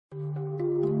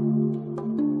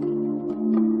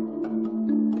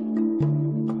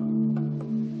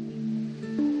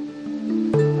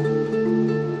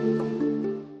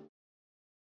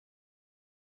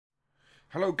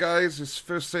guys, it's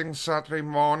first thing Saturday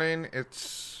morning.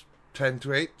 It's 10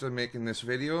 to 8. I'm making this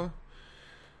video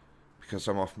because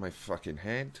I'm off my fucking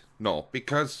head. No,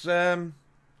 because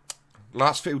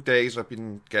last few days I've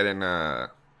been getting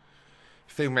a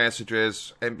few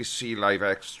messages. NBC Live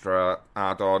Extra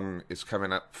add-on is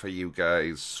coming up for you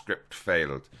guys. Script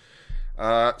failed.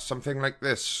 Something like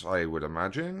this, I would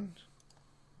imagine.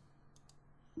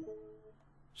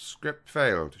 Script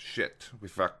failed. Shit, we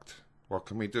fucked. What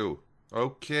can we do?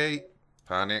 Okay,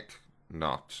 panic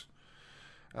not.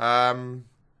 All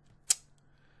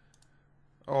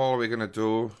we're gonna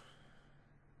do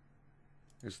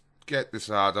is get this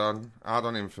add-on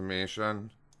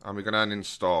information, and we're gonna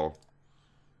uninstall.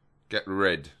 Get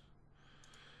rid.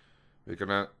 We're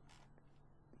gonna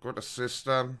go to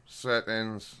System,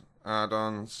 Settings,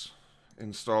 Add-ons,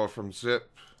 Install from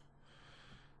Zip,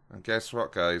 and guess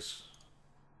what, guys?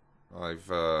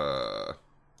 I've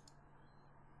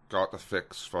got the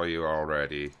fix for you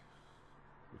already,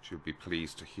 which you'll be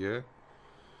pleased to hear.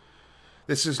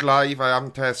 This is live. I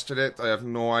haven't tested it. I have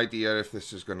no idea if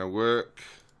this is going to work.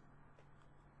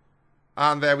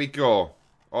 And there we go.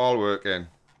 All working.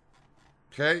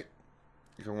 Okay.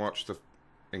 You can watch the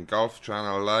Engulf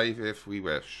channel live if we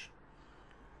wish.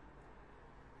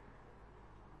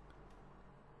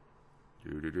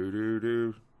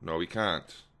 Do. No, we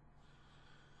can't.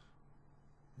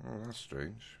 Oh, that's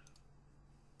strange.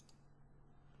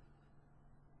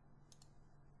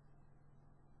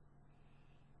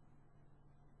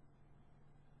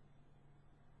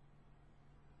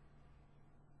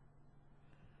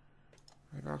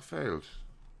 I got failed.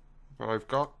 But I've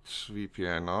got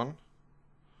VPN on.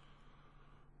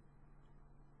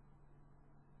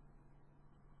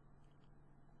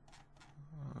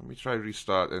 Let me try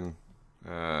restarting.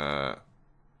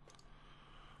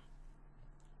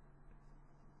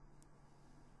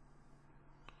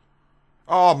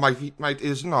 Oh, my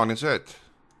isn't on, is it?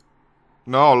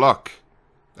 No, look.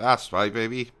 That's why,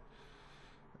 baby.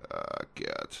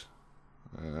 God.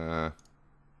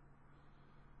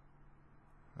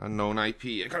 Unknown IP.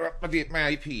 I gotta update my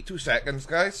IP. 2 seconds,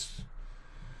 guys.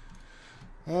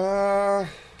 Unitally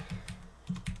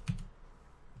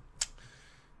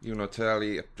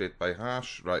update by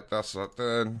hash. Right, that's that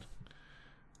then.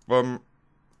 Boom.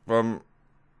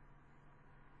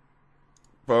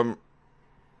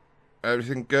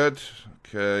 Everything good?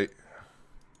 Okay.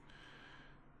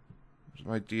 Here's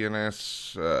my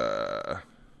DNS.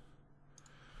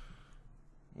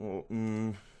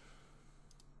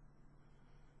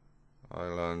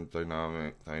 Island,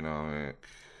 dynamic.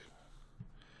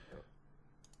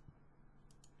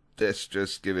 Let's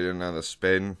just give it another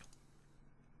spin.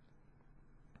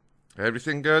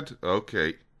 Everything good?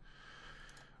 Okay.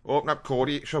 Open up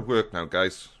Cody. It should work now,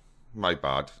 guys. My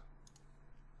bad.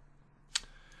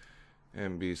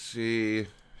 NBC,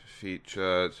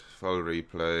 featured, full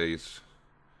replays.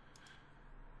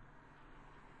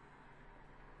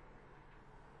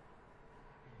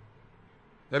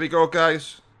 There we go,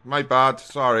 guys. My bad,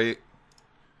 sorry.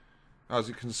 As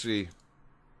you can see.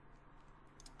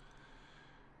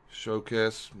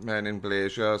 Showcase, men in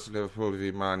blazers, Liverpool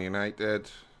v Man United.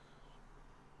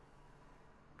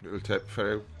 Little tip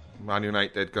for you. Man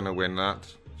United gonna win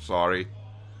that. Sorry.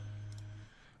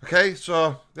 Okay,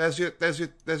 so there's your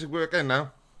work in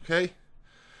now. Okay.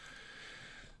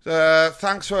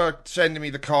 Thanks for sending me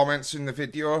the comments in the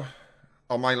video.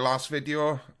 On my last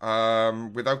video.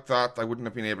 Without that, I wouldn't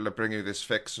have been able to bring you this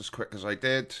fix as quick as I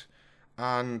did.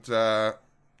 And,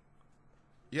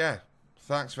 yeah.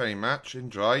 Thanks very much.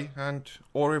 Enjoy. And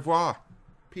au revoir.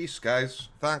 Peace, guys.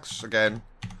 Thanks again.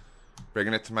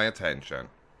 Bringing it to my attention.